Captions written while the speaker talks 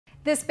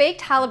This baked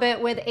halibut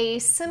with a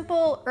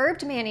simple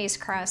herbed mayonnaise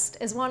crust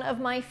is one of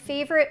my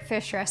favorite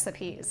fish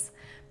recipes.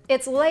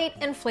 It's light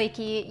and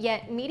flaky,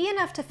 yet meaty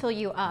enough to fill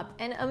you up,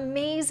 and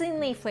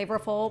amazingly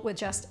flavorful with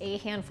just a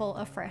handful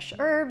of fresh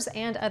herbs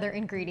and other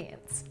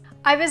ingredients.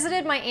 I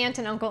visited my aunt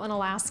and uncle in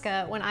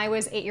Alaska when I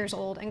was 8 years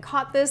old and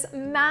caught this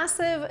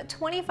massive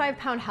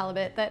 25-pound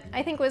halibut that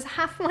I think was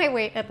half my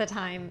weight at the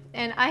time,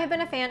 and I have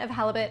been a fan of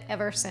halibut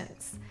ever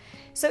since.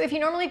 So if you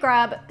normally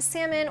grab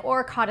salmon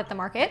or cod at the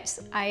market,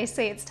 I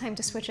say it's time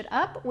to switch it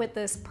up with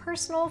this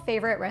personal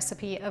favorite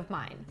recipe of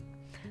mine.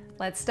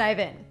 Let's dive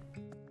in.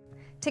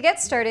 To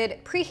get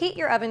started, preheat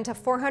your oven to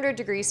 400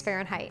 degrees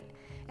Fahrenheit.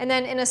 And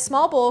then in a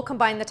small bowl,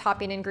 combine the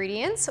topping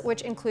ingredients,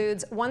 which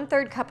includes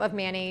 1/3 cup of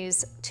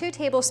mayonnaise, 2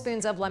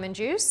 tablespoons of lemon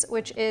juice,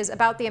 which is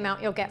about the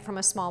amount you'll get from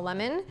a small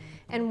lemon,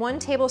 and 1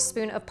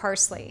 tablespoon of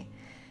parsley.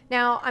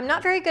 Now, I'm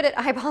not very good at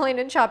eyeballing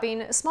and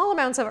chopping small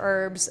amounts of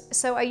herbs,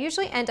 so I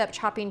usually end up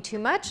chopping too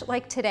much,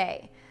 like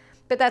today.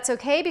 But that's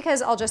okay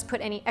because I'll just put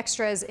any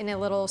extras in a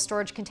little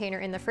storage container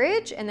in the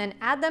fridge and then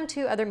add them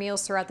to other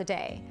meals throughout the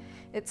day.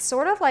 It's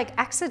sort of like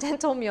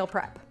accidental meal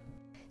prep.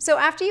 So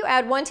after you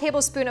add 1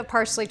 tablespoon of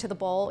parsley to the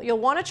bowl, you'll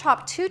want to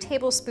chop 2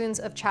 tablespoons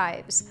of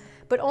chives,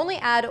 but only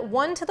add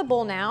 1 to the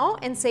bowl now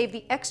and save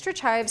the extra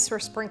chives for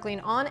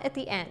sprinkling on at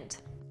the end.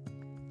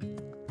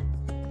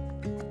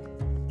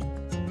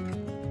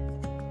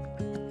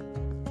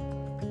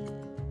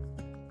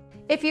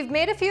 If you've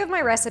made a few of my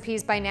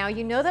recipes by now,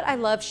 you know that I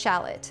love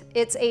shallot.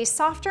 It's a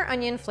softer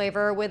onion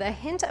flavor with a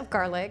hint of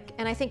garlic,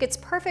 and I think it's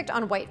perfect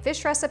on white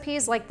fish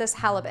recipes like this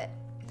halibut.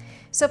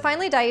 So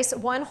finely dice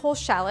 1 whole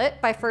shallot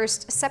by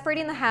first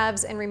separating the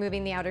halves and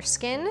removing the outer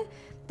skin,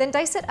 then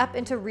dice it up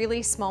into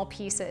really small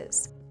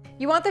pieces.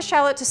 You want the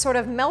shallot to sort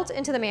of melt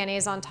into the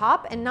mayonnaise on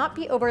top and not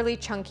be overly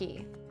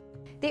chunky.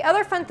 The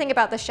other fun thing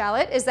about the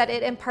shallot is that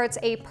it imparts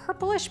a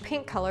purplish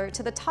pink color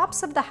to the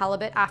tops of the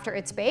halibut after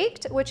it's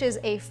baked, which is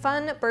a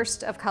fun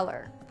burst of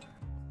color.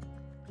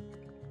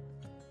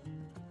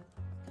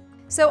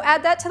 So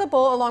add that to the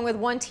bowl along with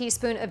 1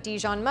 teaspoon of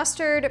Dijon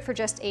mustard for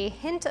just a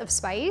hint of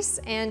spice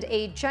and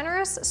a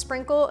generous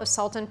sprinkle of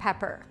salt and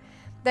pepper.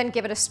 Then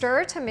give it a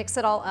stir to mix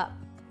it all up.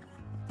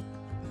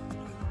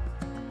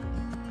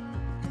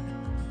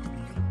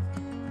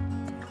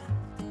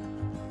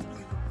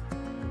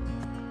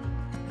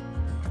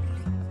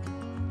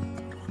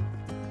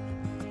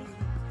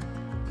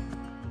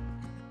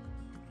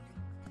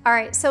 All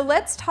right, so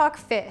let's talk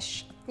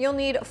fish. You'll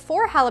need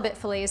 4 halibut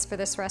fillets for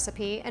this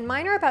recipe, and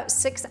mine are about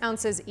 6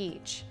 ounces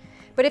each.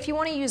 But if you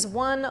want to use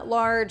 1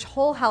 large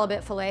whole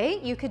halibut fillet,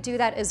 you could do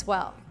that as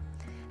well.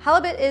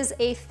 Halibut is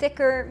a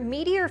thicker,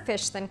 meatier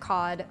fish than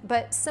cod,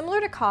 but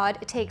similar to cod,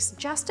 it takes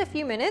just a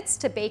few minutes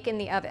to bake in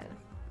the oven.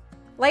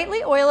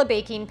 Lightly oil a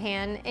baking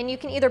pan, and you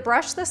can either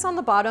brush this on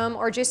the bottom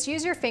or just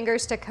use your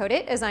fingers to coat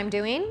it, as I'm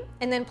doing,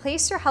 and then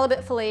place your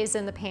halibut fillets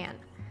in the pan.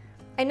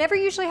 I never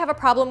usually have a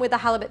problem with the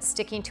halibut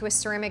sticking to a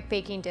ceramic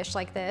baking dish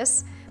like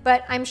this,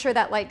 but I'm sure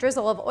that light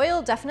drizzle of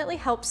oil definitely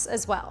helps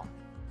as well.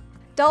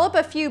 Dollop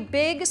a few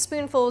big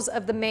spoonfuls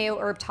of the mayo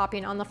herb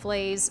topping on the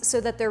fillets so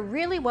that they're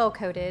really well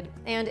coated,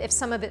 and if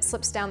some of it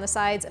slips down the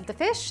sides of the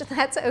fish,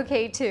 that's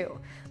okay too.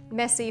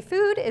 Messy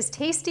food is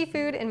tasty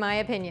food in my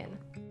opinion.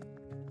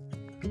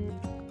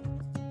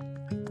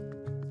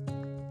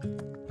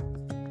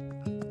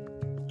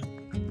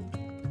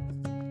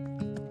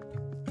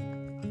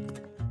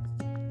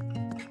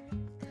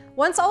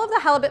 Once all of the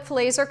halibut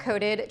fillets are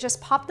coated,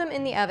 just pop them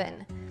in the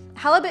oven.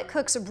 Halibut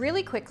cooks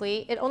really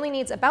quickly. It only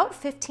needs about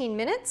 15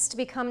 minutes to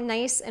become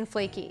nice and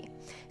flaky.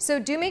 So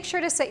do make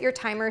sure to set your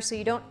timer so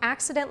you don't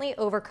accidentally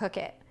overcook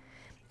it.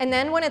 And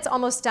then when it's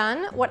almost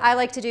done, what I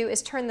like to do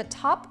is turn the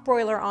top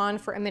broiler on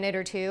for a minute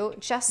or two,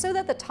 just so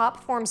that the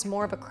top forms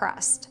more of a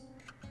crust.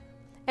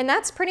 And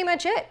that's pretty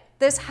much it.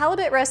 This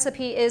halibut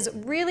recipe is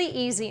really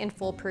easy and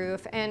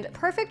foolproof and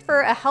perfect for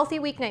a healthy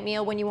weeknight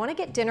meal when you want to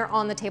get dinner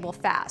on the table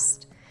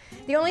fast.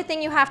 The only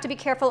thing you have to be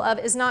careful of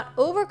is not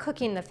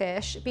overcooking the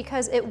fish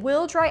because it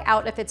will dry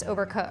out if it's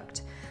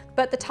overcooked.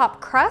 But the top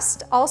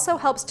crust also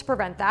helps to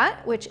prevent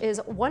that, which is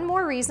one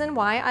more reason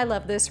why I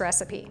love this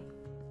recipe.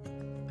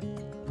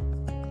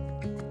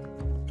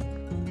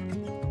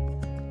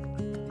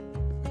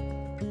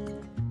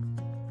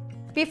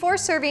 Before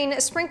serving,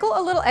 sprinkle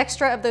a little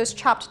extra of those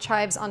chopped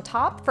chives on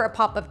top for a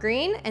pop of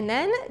green, and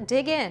then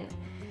dig in.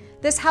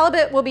 This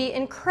halibut will be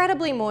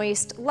incredibly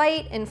moist,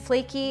 light and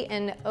flaky,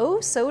 and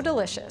oh so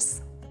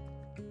delicious.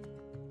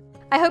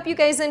 I hope you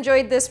guys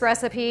enjoyed this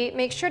recipe.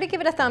 Make sure to give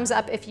it a thumbs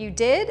up if you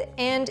did,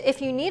 and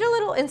if you need a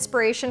little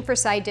inspiration for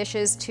side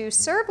dishes to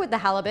serve with the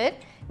halibut,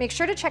 make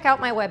sure to check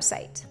out my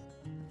website.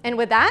 And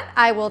with that,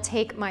 I will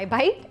take my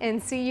bite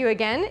and see you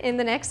again in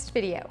the next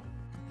video.